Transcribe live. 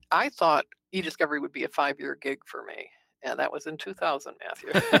I thought eDiscovery would be a 5-year gig for me, and that was in 2000,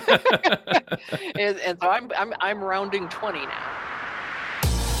 Matthew. And so I'm rounding 20 now.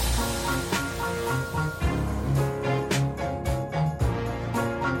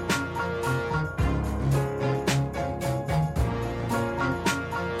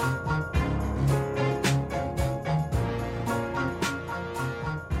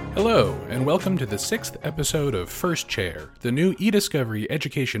 Hello, and welcome to the 6th episode of First Chair, the new eDiscovery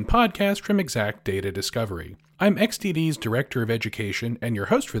education podcast from Exact Data Discovery. I'm XDD's Director of Education and your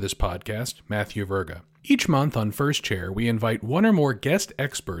host for this podcast, Matthew Verga. Each month on First Chair, we invite one or more guest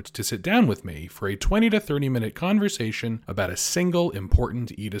experts to sit down with me for a 20 to 30 minute conversation about a single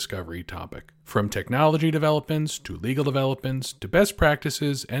important eDiscovery topic. From technology developments to legal developments to best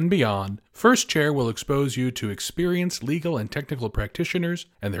practices and beyond, First Chair will expose you to experienced legal and technical practitioners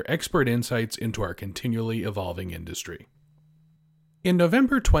and their expert insights into our continually evolving industry. In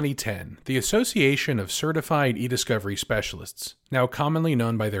November 2010, the Association of Certified eDiscovery Specialists, now commonly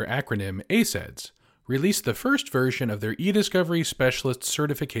known by their acronym ACEDS, released the first version of their eDiscovery Specialist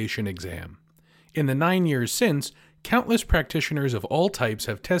Certification exam. In the 9 years since, countless practitioners of all types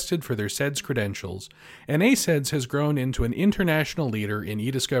have tested for their CEDS credentials, and ACEDS has grown into an international leader in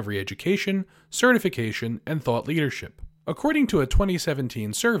eDiscovery education, certification, and thought leadership. According to a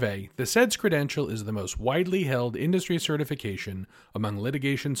 2017 survey, the CEDS credential is the most widely held industry certification among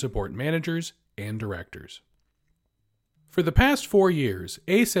litigation support managers and directors. For the past 4 years,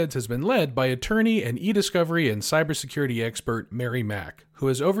 ACEDS has been led by attorney and eDiscovery and cybersecurity expert Mary Mack, who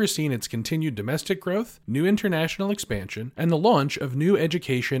has overseen its continued domestic growth, new international expansion, and the launch of new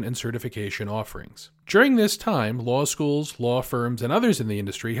education and certification offerings. During this time, law schools, law firms, and others in the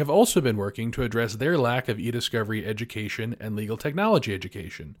industry have also been working to address their lack of eDiscovery education and legal technology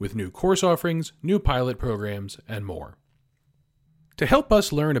education, with new course offerings, new pilot programs, and more. To help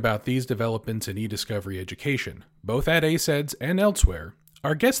us learn about these developments in eDiscovery education, both at ACEDS and elsewhere,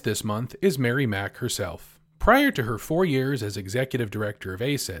 our guest this month is Mary Mack herself. Prior to her 4 years as Executive Director of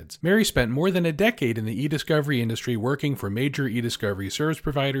ACEDS, Mary spent more than a decade in the eDiscovery industry working for major eDiscovery service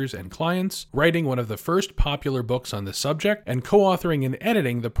providers and clients, writing one of the first popular books on the subject, and co-authoring and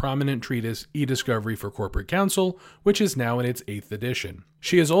editing the prominent treatise eDiscovery for Corporate Counsel, which is now in its 8th edition.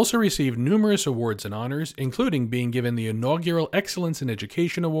 She has also received numerous awards and honors, including being given the inaugural Excellence in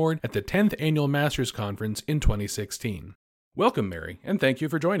Education Award at the 10th Annual Masters Conference in 2016. Welcome, Mary, and thank you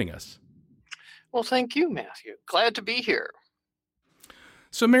for joining us. Well, thank you, Matthew. Glad to be here.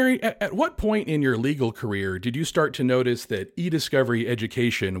 So, Mary, at what point in your legal career did you start to notice that eDiscovery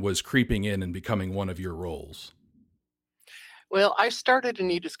education was creeping in and becoming one of your roles? Well, I started in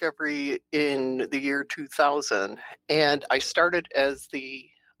eDiscovery in the year 2000, and I started as the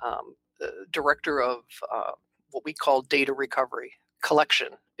director of what we call data recovery, collection,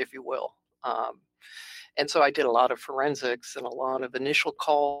 if you will. And so I did a lot of forensics and a lot of initial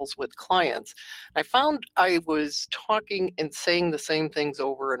calls with clients. I found I was talking and saying the same things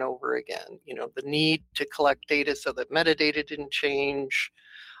over and over again. You know, the need to collect data so that metadata didn't change,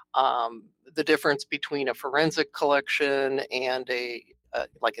 the difference between a forensic collection and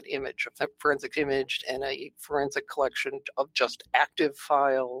like an image, a forensic image, and a forensic collection of just active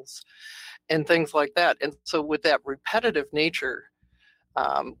files and things like that. And so with that repetitive nature,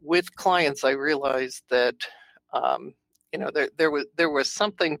 with clients, I realized that there was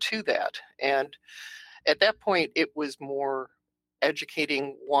something to that, and at that point, it was more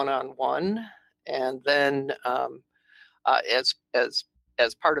educating one-on-one, and then as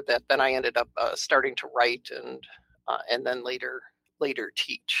part of that, then I ended up starting to write and then later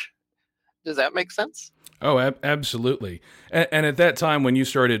teach. Does that make sense? Oh, absolutely. And at that time, when you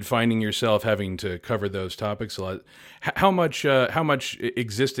started finding yourself having to cover those topics a lot, how much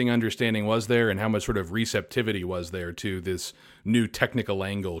existing understanding was there, and how much sort of receptivity was there to this new technical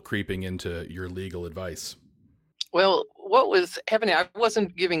angle creeping into your legal advice? Well, what was happening, I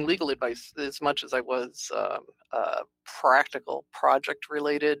wasn't giving legal advice as much as I was practical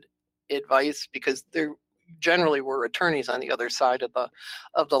project-related advice, because there generally were attorneys on the other side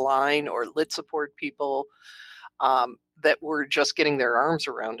of the line, or lit support people that were just getting their arms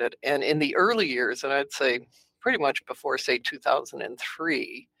around it. And in the early years, and I'd say pretty much before, say,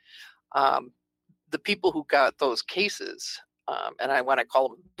 2003, the people who got those cases, and when I call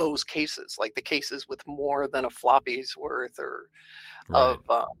them those cases, like the cases with more than a floppy's worth or Right.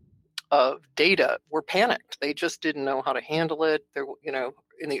 of data, were panicked. They just didn't know how to handle it. There,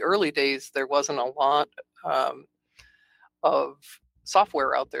 in the early days, there wasn't a lot of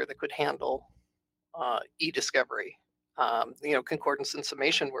software out there that could handle e-discovery. Concordance and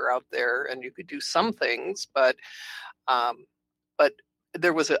summation were out there, and you could do some things, but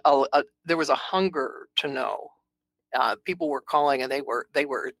there was there was a hunger to know. People were calling, and they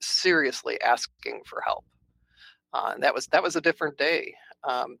were seriously asking for help. And that was a different day.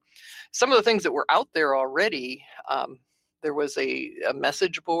 Some of the things that were out there already, there was a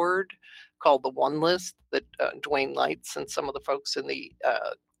message board called the One List that Dwayne Lights and some of the folks in the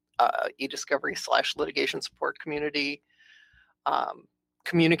e-discovery / litigation support community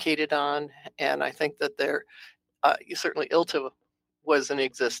communicated on. And I think that there certainly ILTA was in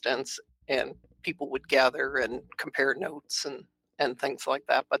existence, and people would gather and compare notes and things like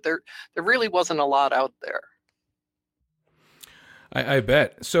that. But there really wasn't a lot out there. I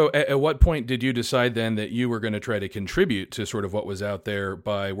bet. So at what point did you decide then that you were going to try to contribute to sort of what was out there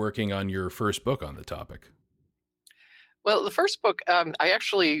by working on your first book on the topic? Well, the first book, I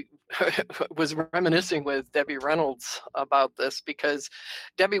actually was reminiscing with Debbie Reynolds about this, because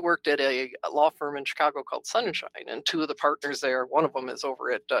Debbie worked at a law firm in Chicago called Sunshine, and two of the partners there, one of them is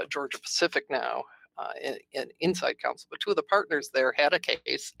over at Georgia Pacific now, in inside counsel, but two of the partners there had a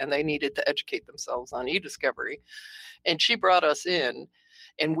case, and they needed to educate themselves on e-discovery. And she brought us in,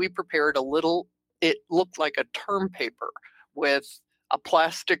 and we prepared it looked like a term paper with a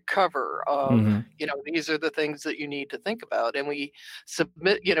plastic cover of, these are the things that you need to think about. And we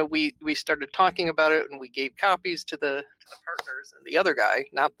we started talking about it, and we gave copies to the partners, and the other guy,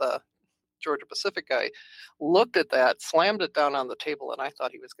 not the Georgia Pacific guy, looked at that, slammed it down on the table, and I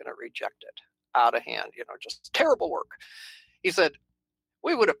thought he was going to reject it out of hand, just terrible work. He said,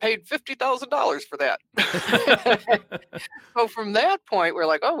 "We would have paid $50,000 for that." So from that point, we're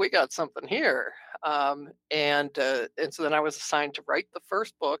like, "Oh, we got something here." And so then I was assigned to write the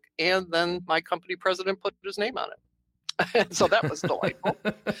first book, and then my company president put his name on it. So that was delightful.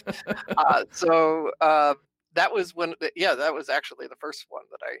 That was that was actually the first one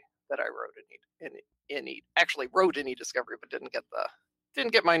that I wrote actually wrote in e-discovery, but didn't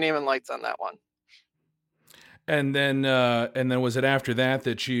get my name and lights on that one. And then was it after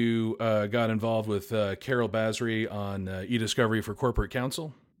that you got involved with Carol Basri on e-discovery for corporate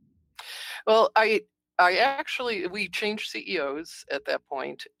counsel? Well, we changed CEOs at that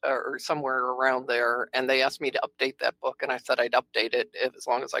point, or somewhere around there, and they asked me to update that book, and I said I'd update it as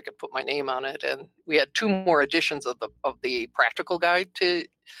long as I could put my name on it. And we had two more editions of the practical guide to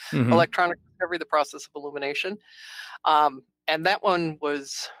electronic discovery, the process of illumination, and that one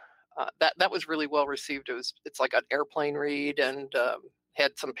was that was really well received. It's like an airplane read, and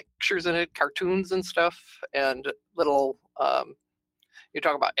had some pictures in it, cartoons and stuff, and little. You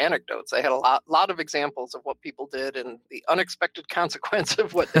talk about anecdotes. They had a lot of examples of what people did and the unexpected consequence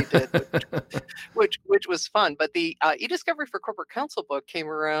of what they did, which was fun. But the e-discovery for corporate counsel book came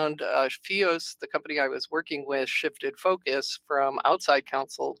around. FIOS, the company I was working with, shifted focus from outside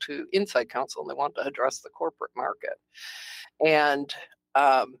counsel to inside counsel, and they wanted to address the corporate market. And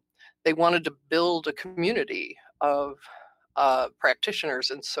they wanted to build a community of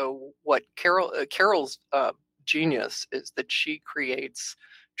practitioners. And so what Carol's genius is that she creates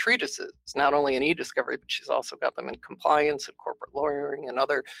treatises, not only in e-discovery, but she's also got them in compliance and corporate lawyering and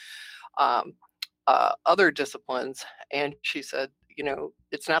other disciplines. And she said,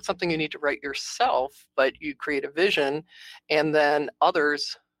 it's not something you need to write yourself, but you create a vision, and then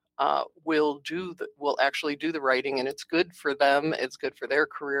others will actually do the writing, and it's good for them. It's good for their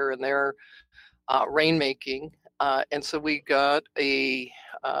career and their rainmaking. And so we got a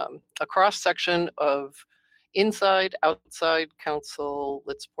cross section of inside, outside counsel,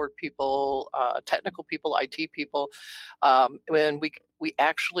 lit support people, technical people, IT people, and we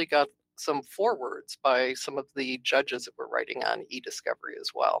actually got some forewords by some of the judges that were writing on e-discovery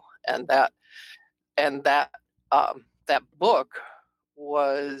as well. And that book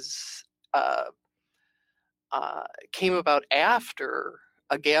was came about after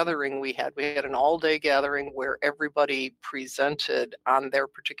a gathering we had. We had an all-day gathering where everybody presented on their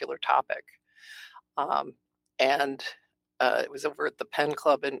particular topic. And it was over at the Penn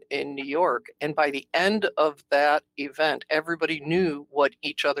Club in New York. And by the end of that event, everybody knew what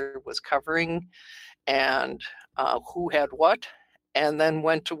each other was covering and who had what, and then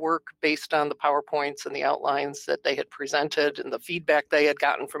went to work based on the PowerPoints and the outlines that they had presented and the feedback they had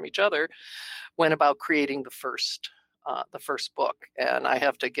gotten from each other, went about creating the first book. And I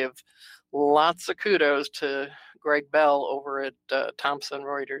have to give lots of kudos to Greg Bell over at Thomson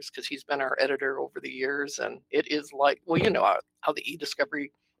Reuters, because he's been our editor over the years. And it is like, well, how the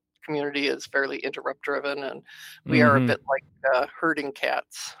e-discovery community is fairly interrupt driven, and we are a bit like herding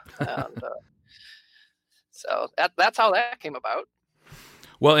cats. And so that's how that came about.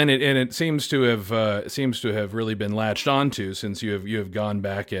 Well, and it seems to have really been latched onto, since you have gone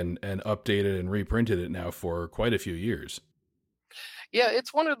back and updated and reprinted it now for quite a few years. Yeah,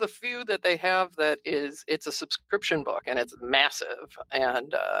 it's one of the few that they have that it's a subscription book and it's massive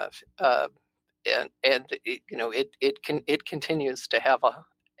uh, and it continues to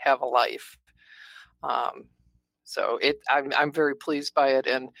have a life. Um, so I'm very pleased by it,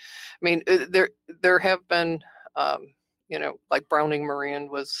 and I mean there have been like Browning Marian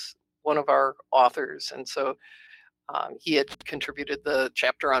was one of our authors, and so he had contributed the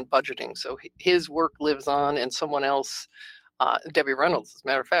chapter on budgeting. So his work lives on, and someone else, Debbie Reynolds, as a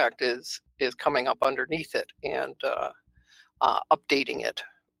matter of fact, is coming up underneath it and updating it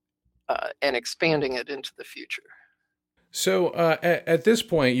and expanding it into the future. So at this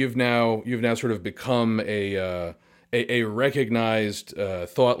point, you've now sort of become a recognized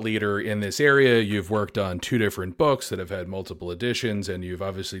thought leader in this area. You've worked on 2 different books that have had multiple editions, and you've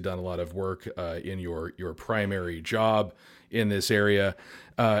obviously done a lot of work in your primary job in this area.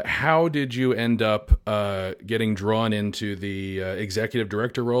 How did you end up getting drawn into the executive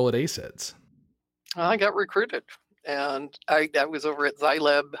director role at ACEDS? I got recruited, and I was over at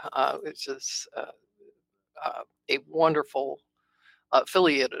Xylab, which is a wonderful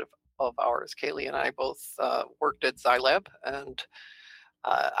affiliate of ours. Kaylee and I both worked at Xylab, and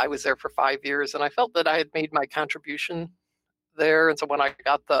I was there for 5 years, and I felt that I had made my contribution there. And so when I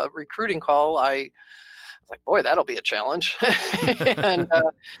got the recruiting call, I was like, boy, that'll be a challenge. and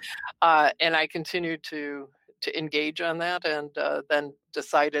and I continued to engage on that, and then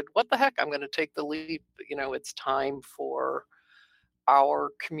decided, what the heck, I'm going to take the leap. It's time for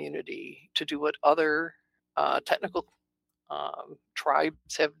our community to do what other technical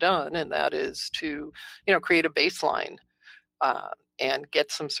tribes have done, and that is to, create a baseline uh, and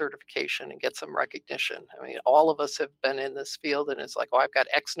get some certification and get some recognition. I mean, all of us have been in this field, and it's like, oh, I've got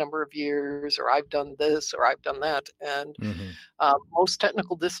X number of years, or I've done this, or I've done that, and Mm-hmm. most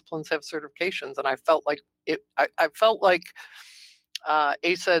technical disciplines have certifications, and I felt like I felt like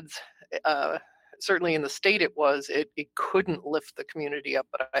ACEDS. Certainly in the state it couldn't lift the community up,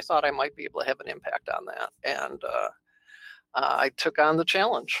 but I thought I might be able to have an impact on that, and I took on the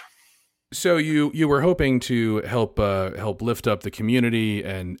challenge. So you were hoping to help lift up the community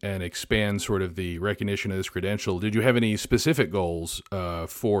and expand sort of the recognition of this credential. Did you have any specific goals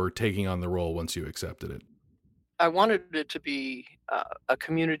for taking on the role once you accepted it? I wanted it to be a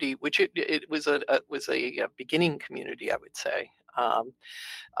community, which it was a beginning community, I would say,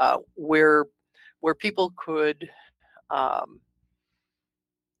 where people could um,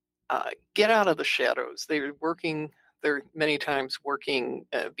 get out of the shadows. They're many times working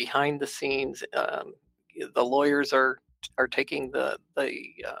behind the scenes. The lawyers are taking the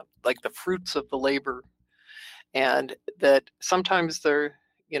like the fruits of the labor, and that sometimes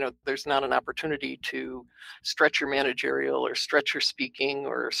there's not an opportunity to stretch your managerial or stretch your speaking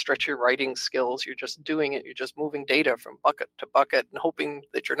or stretch your writing skills. You're just doing it. You're just moving data from bucket to bucket and hoping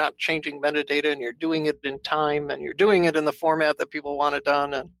that you're not changing metadata, and you're doing it in time, and you're doing it in the format that people want it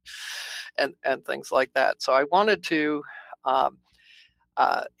done, and things like that. So I wanted to um,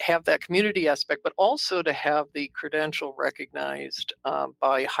 have that community aspect, but also to have the credential recognized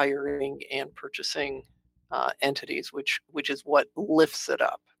by hiring and purchasing entities, which is what lifts it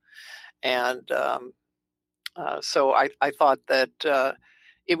up. And so I thought that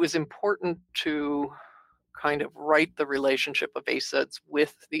it was important to kind of write the relationship of ACEDS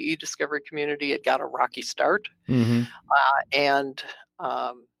with the eDiscovery community. It got a rocky start, Mm-hmm. and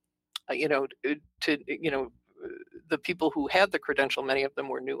the people who had the credential, many of them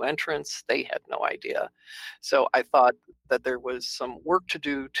were new entrants. They had no idea. So I thought that there was some work to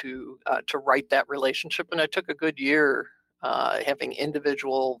do to write that relationship, and I took a good year having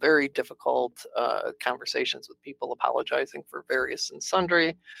individual, very difficult conversations with people, apologizing for various and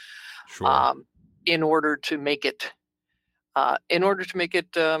sundry, Sure. in order to make it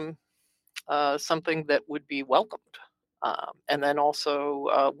something that would be welcomed, and then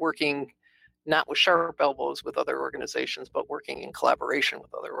also working not with sharp elbows with other organizations, but working in collaboration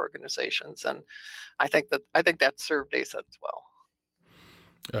with other organizations. And I think that served ACEDS well.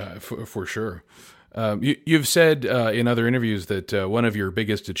 For sure. You've said in other interviews that one of your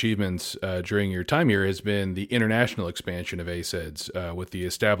biggest achievements during your time here has been the international expansion of ACEDS with the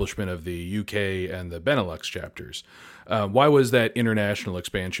establishment of the UK and the Benelux chapters. Why was that international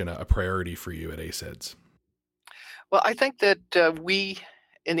expansion a priority for you at ACEDS? Well, I think that we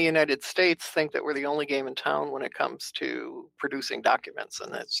in the United States think that we're the only game in town when it comes to producing documents,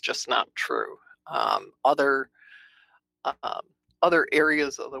 and that's just not true. Other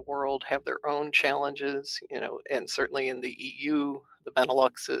areas of the world have their own challenges, and certainly in the EU, the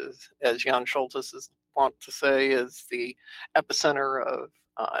Benelux is, as Jan Scholtes is wont to say, is the epicenter of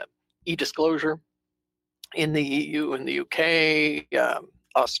e-disclosure. in the EU, in the UK,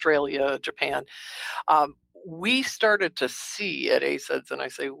 Australia, Japan. We started to see at ACEDS, and I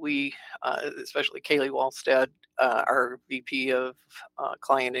say we, especially Kaylee Wallstad, our VP of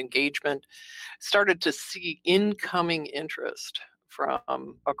client engagement, started to see incoming interest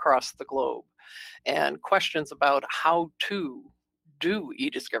from across the globe and questions about how to do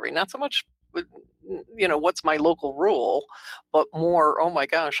e-discovery. Not so much, what's my local rule, but more, oh my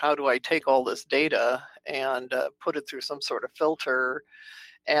gosh, how do I take all this data and put it through some sort of filter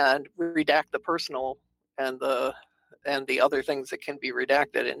and redact the personal and the other things that can be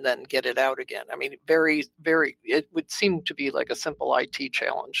redacted and then get it out again. I mean, it would seem to be like a simple IT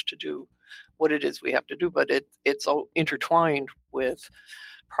challenge to do what it is we have to do, but it's all intertwined with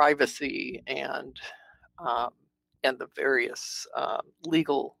privacy and the various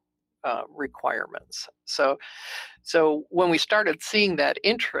legal requirements. So when we started seeing that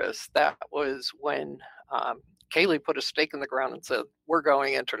interest, that was when Kaylee put a stake in the ground and said, we're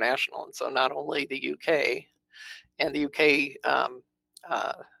going international. And so not only the UK, and the UK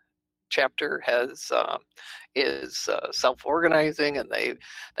chapter is self-organizing, and they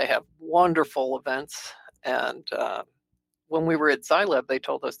have wonderful events. And when we were at Xylab, they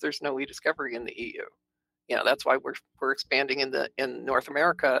told us there's no e-discovery in the EU. That's why we're expanding in North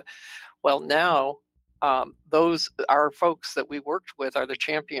America. Well, now those our folks that we worked with are the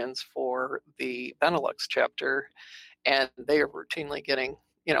champions for the Benelux chapter, and they are routinely getting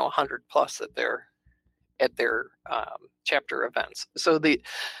 100 plus at their chapter events. So the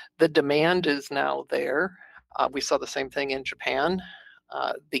demand is now there. We saw the same thing in Japan.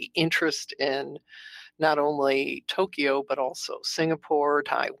 The interest in not only Tokyo but also Singapore,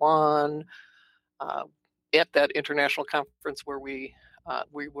 Taiwan. At that international conference where we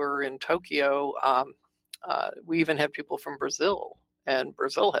were in Tokyo, we even had people from Brazil, and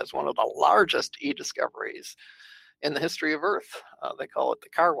Brazil has one of the largest e-discoveries in the history of Earth. They call it the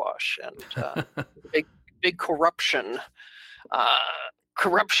car wash, and big corruption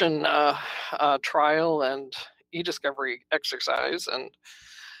trial and e-discovery exercise. And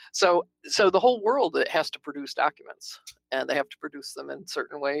so the whole world has to produce documents, and they have to produce them in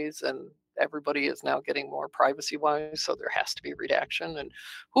certain ways, and everybody is now getting more privacy wise, so there has to be redaction, and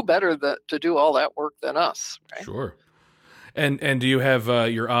who better to do all that work than us, right? Sure. And do you have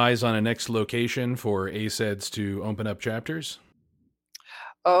your eyes on a next location for ACEDS to open up chapters?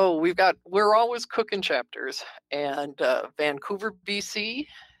 Oh, we're always cooking chapters, and Vancouver, BC,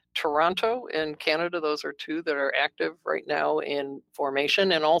 Toronto in Canada, those are two that are active right now in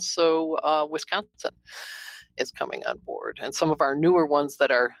formation, and also Wisconsin is coming on board. And some of our newer ones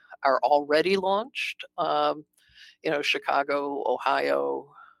that are already launched, Chicago, Ohio,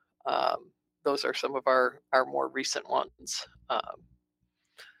 those are some of our more recent ones.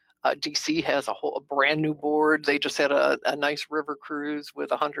 DC has a brand new board. They just had a nice river cruise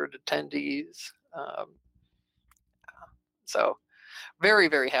with 100 attendees. So very,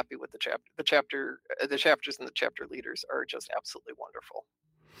 very happy with the chapter. The chapters and the chapter leaders are just absolutely wonderful.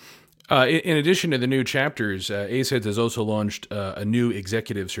 In addition to the new chapters, ACEDS has also launched a new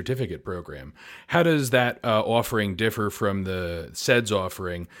executive certificate program. How does that offering differ from the CEDS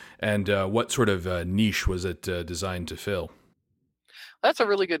offering, and what sort of niche was it designed to fill? That's a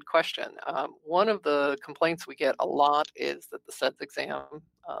really good question. One of the complaints we get a lot is that the CEDS exam,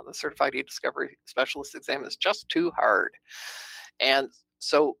 the Certified E-Discovery Specialist exam, is just too hard. And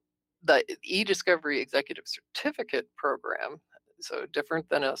so the E-Discovery Executive Certificate program, so different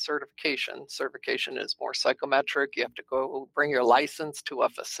than a certification. Certification is more psychometric. You have to go bring your license to a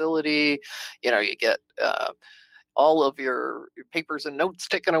facility. You get all of your papers and notes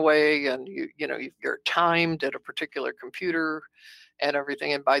taken away, and you're timed at a particular computer and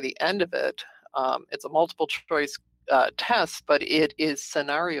everything. And by the end of it, it's a multiple choice test, but it is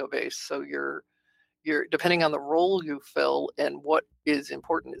scenario based. So you're depending on the role you fill and what is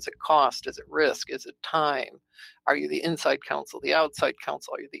important. Is it cost? Is it risk? Is it time? Are you the inside counsel, the outside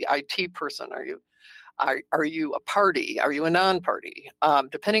counsel? Are you the IT person? Are you a party? Are you a non-party?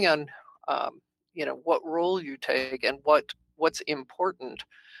 Depending on what role you take and what's important,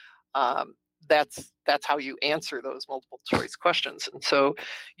 that's how you answer those multiple choice questions. And so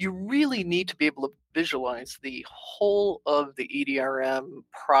you really need to be able to visualize the whole of the EDRM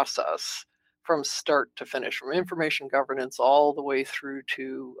process from start to finish, from information governance all the way through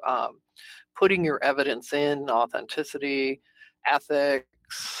to putting your evidence in, authenticity,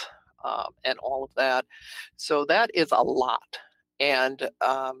 ethics, and all of that. So that is a lot. And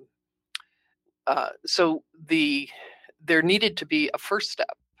so there needed to be a first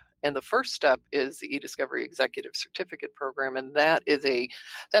step. And the first step is the eDiscovery Executive Certificate Program, and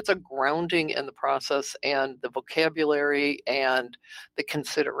that's a grounding in the process and the vocabulary and the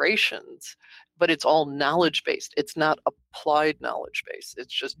considerations, but it's all knowledge-based. It's not applied knowledge-based.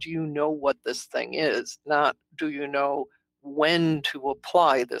 It's just, do you know what this thing is? Not, do you know when to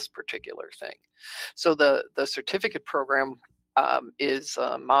apply this particular thing? So the certificate program is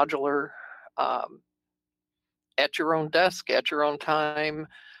modular, at your own desk, at your own time.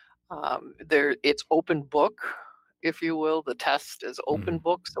 It's open book, if you will. The test is open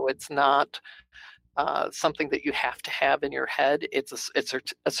book, so it's not something that you have to have in your head. It's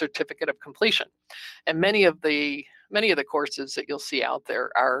a certificate of completion, and many of the courses that you'll see out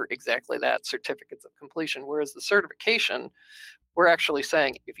there are exactly that, certificates of completion. Whereas the certification, we're actually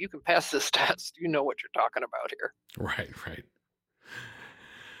saying, if you can pass this test, you know what you're talking about here. Right.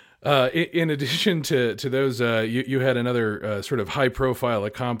 In addition to those, you had another sort of high-profile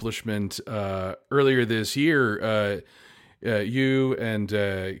accomplishment earlier this year. You and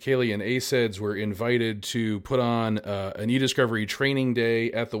Kaylee and ACEDS were invited to put on an eDiscovery training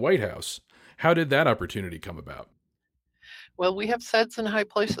day at the White House. How did that opportunity come about? Well, we have SEDS in high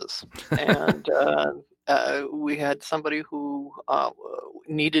places, and we had somebody who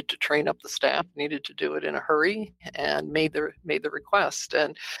needed to train up the staff, needed to do it in a hurry, and made the request.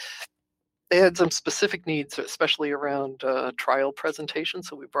 And they had some specific needs, especially around trial presentation.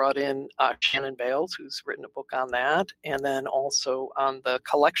 So we brought in Shannon Bales, who's written a book on that, and then also on the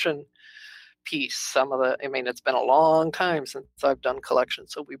collection piece. It's been a long time since I've done collection,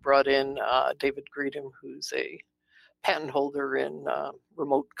 so we brought in David Greedham, who's a patent holder in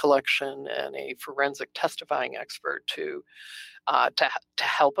remote collection and a forensic testifying expert to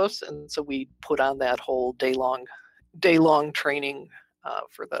help us. And so we put on that whole day long training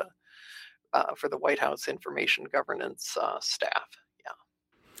for the White House information governance staff.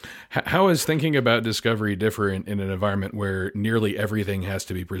 Yeah. How is thinking about discovery different in an environment where nearly everything has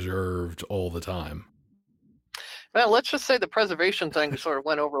to be preserved all the time? Well, let's just say the preservation thing sort of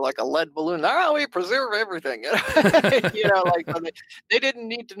went over like a lead balloon. Oh, we preserve everything. They didn't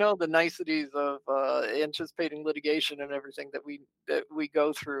need to know the niceties of anticipating litigation and everything that we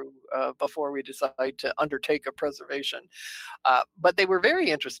go through before we decide to undertake a preservation. But they were very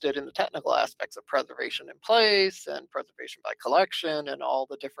interested in the technical aspects of preservation in place and preservation by collection and all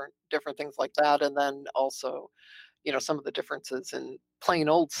the different things like that. And then also, some of the differences in plain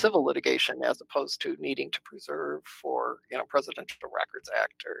old civil litigation as opposed to needing to preserve for, Presidential Records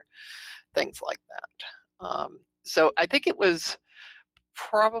Act or things like that. So I think it was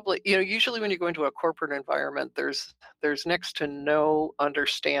probably, usually when you go into a corporate environment, there's next to no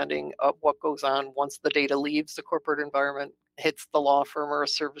understanding of what goes on once the data leaves the corporate environment, hits the law firm or a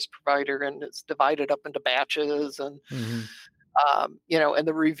service provider, and it's divided up into batches and and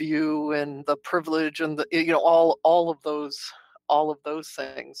the review and the privilege and all of those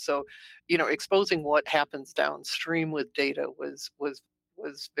things. So, exposing what happens downstream with data was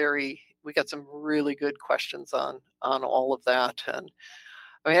very. We got some really good questions on all of that, and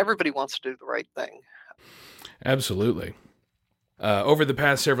everybody wants to do the right thing. Absolutely. Over the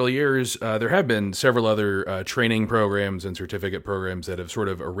past several years, there have been several other training programs and certificate programs that have sort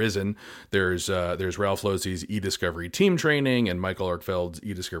of arisen. There's Ralph Losey's eDiscovery Team Training and Michael Arkfeld's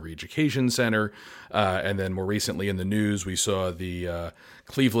eDiscovery Education Center. And then more recently in the news, we saw the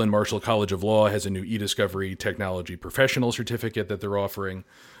Cleveland Marshall College of Law has a new eDiscovery Technology Professional Certificate that they're offering.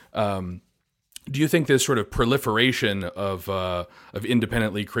 Do you think this sort of proliferation of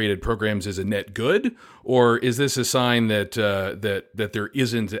independently created programs is a net good, or is this a sign that there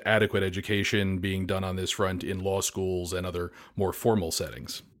isn't adequate education being done on this front in law schools and other more formal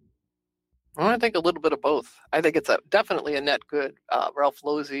settings? Well, I think a little bit of both. I think it's definitely a net good. Ralph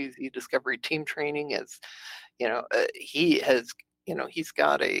Losey's eDiscovery Team Training is, he's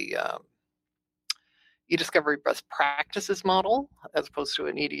got a eDiscovery best practices model as opposed to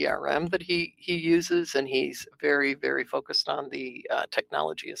an EDRM that he uses, and he's very, very focused on the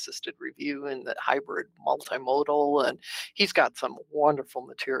technology-assisted review and the hybrid multimodal, and he's got some wonderful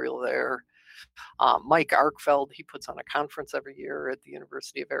material there. Mike Arkfeld, he puts on a conference every year at the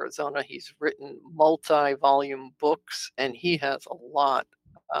University of Arizona. He's written multi-volume books, and he has a lot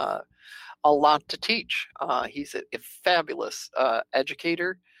to teach. He's a fabulous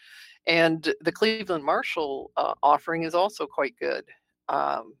educator. And the Cleveland Marshall offering is also quite good.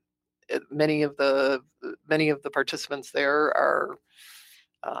 Many of the participants there are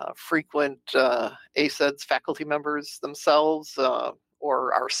frequent ACEDS faculty members themselves,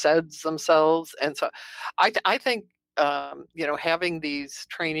 or are SEDS themselves, and so I think having these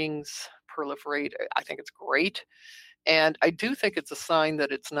trainings proliferate, I think it's great. And I do think it's a sign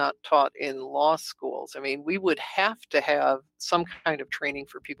that it's not taught in law schools. I mean, we would have to have some kind of training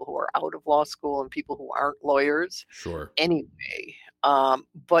for people who are out of law school and people who aren't lawyers Sure. anyway.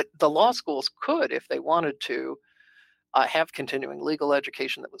 But the law schools could, if they wanted to, have continuing legal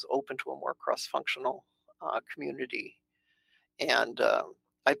education that was open to a more cross-functional community. And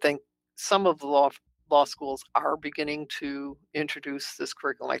I think some of the law schools are beginning to introduce this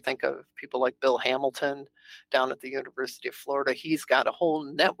curriculum. I think of people like Bill Hamilton down at the University of Florida. He's got a whole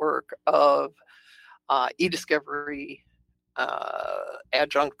network of e-discovery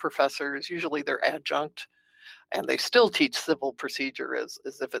adjunct professors. Usually they're adjunct, and they still teach civil procedure as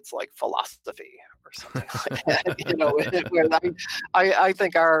if it's like philosophy or something like that. Where I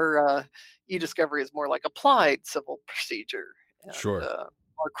think our e-discovery is more like applied civil procedure. And, Sure.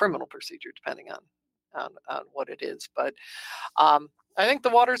 or criminal procedure, depending on what it is. But I think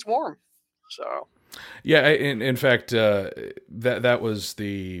the water's warm. So yeah, in fact, that was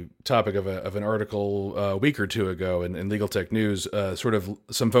the topic of an article a week or two ago in Legal Tech News. Sort of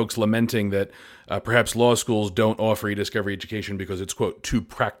some folks lamenting that perhaps law schools don't offer e-discovery education because it's, quote, too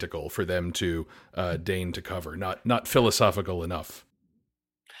practical for them to deign to cover, not philosophical enough.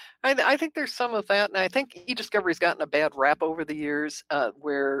 I think there's some of that, and I think e-discovery's gotten a bad rap over the years,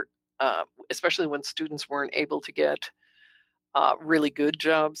 where especially when students weren't able to get really good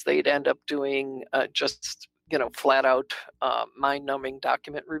jobs, they'd end up doing just flat out mind-numbing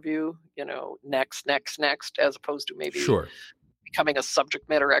document review. Next, as opposed to maybe Sure. becoming a subject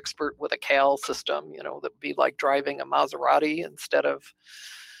matter expert with a CAL system. That would be like driving a Maserati instead of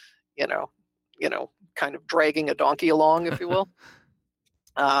kind of dragging a donkey along, if you will.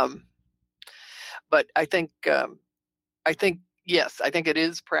 But I think yes, I think it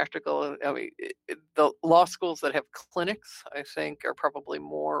is practical. I mean, the law schools that have clinics, I think, are probably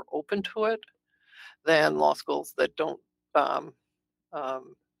more open to it than law schools that don't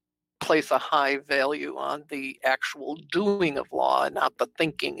place a high value on the actual doing of law and not the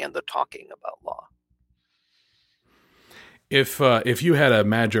thinking and the talking about law. If you had a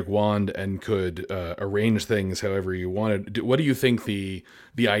magic wand and could arrange things however you wanted, what do you think the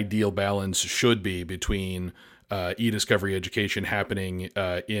ideal balance should be between e-discovery education happening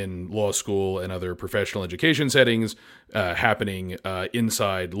in law school and other professional education settings, happening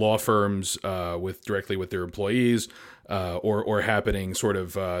inside law firms directly with their employees, or happening sort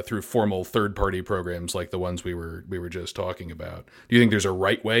of through formal third-party programs like the ones we were just talking about? Do you think there's a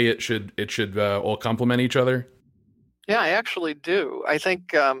right way it should all complement each other? Yeah, I actually do. I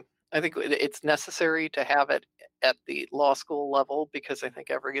think it's necessary to have it at the law school level, because I think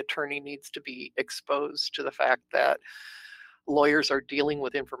every attorney needs to be exposed to the fact that lawyers are dealing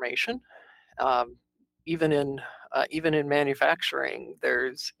with information. Even in manufacturing,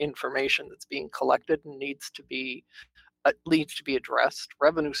 there's information that's being collected and needs to be addressed.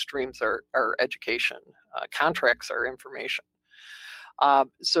 Revenue streams are education. Contracts are information.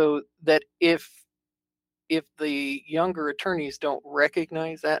 So that if the younger attorneys don't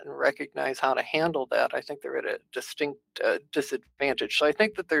recognize that and recognize how to handle that, I think they're at a distinct disadvantage. So I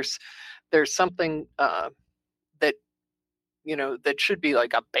think that there's something that that should be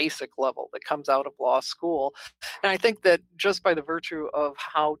like a basic level that comes out of law school. And I think that just by the virtue of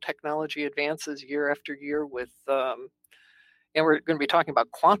how technology advances year after year with and we're going to be talking about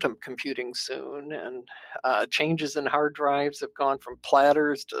quantum computing soon, and changes in hard drives have gone from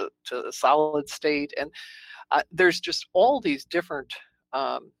platters to solid state, and there's just all these different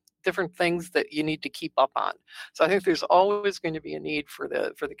things that you need to keep up on. So I think there's always going to be a need for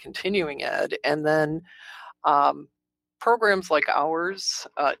the continuing ed, and then programs like ours,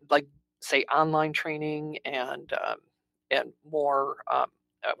 like say online training and more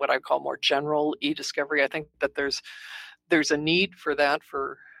what I call more general e-discovery. I think that there's a need for that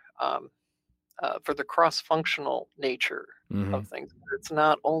for the cross-functional nature of things. It's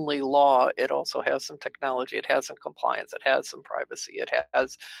not only law, it also has some technology, it has some compliance, it has some privacy, it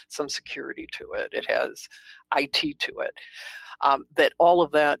has some security to it, it has IT to it. That all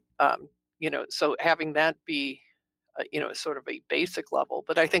of that, so having that be, sort of a basic level.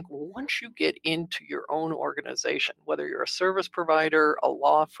 But I think once you get into your own organization, whether you're a service provider, a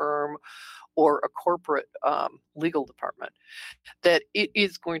law firm, or a corporate legal department, that it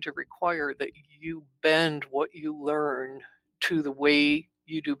is going to require that you bend what you learn to the way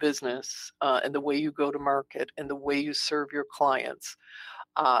you do business, and the way you go to market, and the way you serve your clients,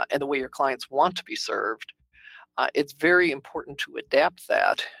 and the way your clients want to be served. It's very important to adapt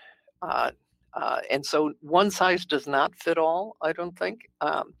that. And so one size does not fit all, I don't think.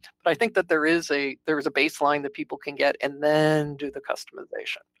 But I think that there is a baseline that people can get and then do the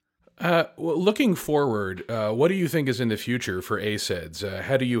customization. Looking forward, what do you think is in the future for ACEDS?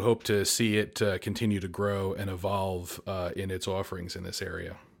 How do you hope to see it continue to grow and evolve in its offerings in this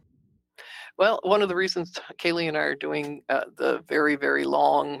area? Well, one of the reasons Kaylee and I are doing the very, very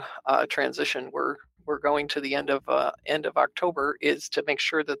long transition, we're going to the end of October, is to make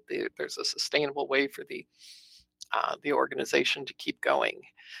sure that there's a sustainable way for the organization to keep going,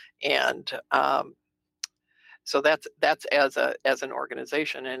 and so that's as an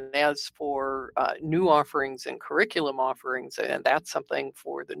organization. And as for new offerings and curriculum offerings, and that's something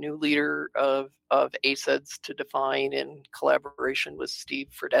for the new leader of ACEDS to define in collaboration with Steve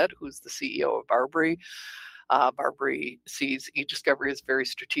Fredette, who's the CEO of Barbary. Barbary sees eDiscovery as very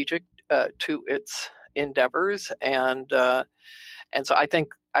strategic to its endeavors, and so I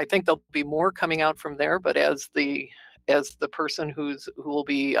think there'll be more coming out from there. But as the person who will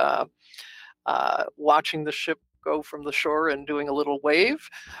be watching the ship go from the shore and doing a little wave,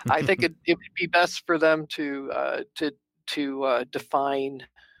 I think it would be best for them to define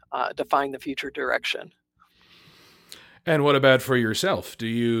the future direction. And what about for yourself? Do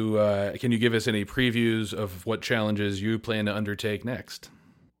you can you give us any previews of what challenges you plan to undertake next?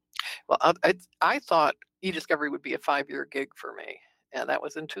 Well, I thought eDiscovery would be a 5-year gig for me, and that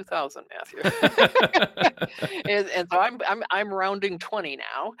was in 2000, Matthew. and so I'm rounding 20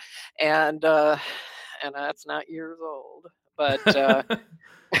 now, and that's not years old, but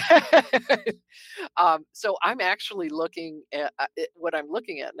so I'm actually looking at what I'm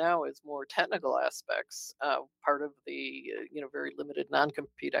looking at now is more technical aspects. Part of the very limited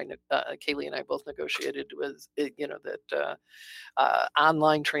non-compete Kaylee and I both negotiated was that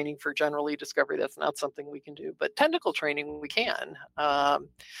online training for general eDiscovery, that's not something we can do, but technical training we can. And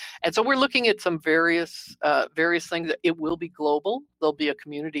so we're looking at some various things. It will be global. There'll be a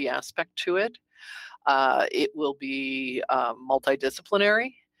community aspect to it. It will be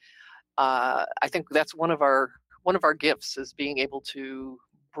multidisciplinary. I think that's one of our gifts, is being able to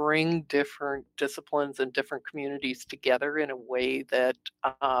bring different disciplines and different communities together in a way that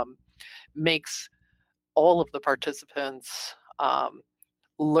makes all of the participants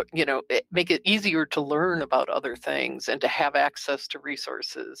make it easier to learn about other things and to have access to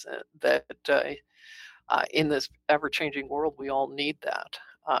resources that in this ever-changing world we all need that.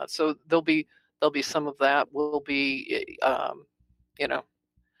 So there'll be some of that. We'll be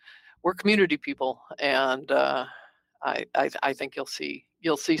we're community people, and I think you'll see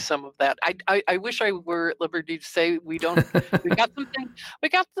some of that. I wish I were at liberty to say we don't. We got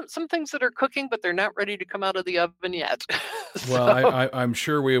some things that are cooking, but they're not ready to come out of the oven yet. Well, I'm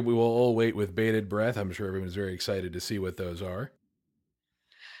sure we will all wait with bated breath. I'm sure everyone's very excited to see what those are.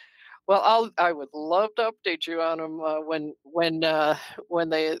 Well, I would love to update you on them when the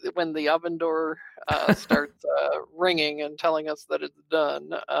oven door starts ringing and telling us that it's done.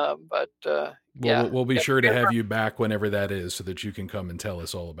 We'll be sure to have you back whenever that is, so that you can come and tell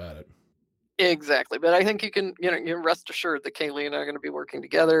us all about it. Exactly, but I think you can rest assured that Kaylee and I are going to be working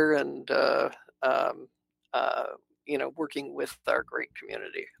together and working with our great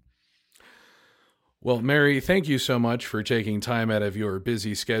community. Well, Mary, thank you so much for taking time out of your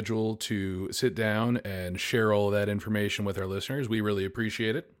busy schedule to sit down and share all of that information with our listeners. We really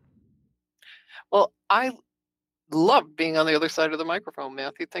appreciate it. Well, I love being on the other side of the microphone,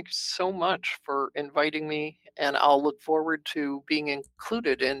 Matthew. Thank you so much for inviting me, and I'll look forward to being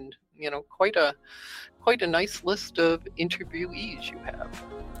included in, quite a nice list of interviewees you have.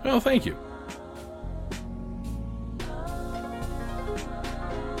 Well, thank you.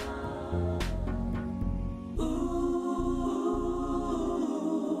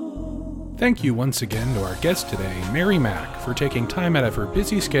 Thank you once again to our guest today, Mary Mack, for taking time out of her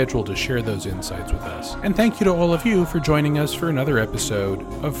busy schedule to share those insights with us. And thank you to all of you for joining us for another episode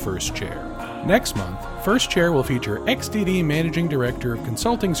of First Chair. Next month, First Chair will feature XDD Managing Director of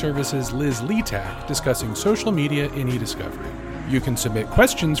Consulting Services Liz Letak discussing social media in eDiscovery. You can submit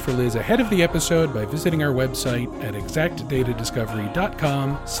questions for Liz ahead of the episode by visiting our website at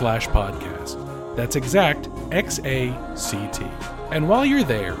exactdatadiscovery.com/podcast. That's exact, XACT. And while you're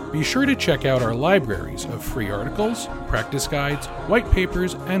there, be sure to check out our libraries of free articles, practice guides, white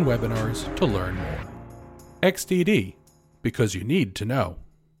papers, and webinars to learn more. XDD, because you need to know.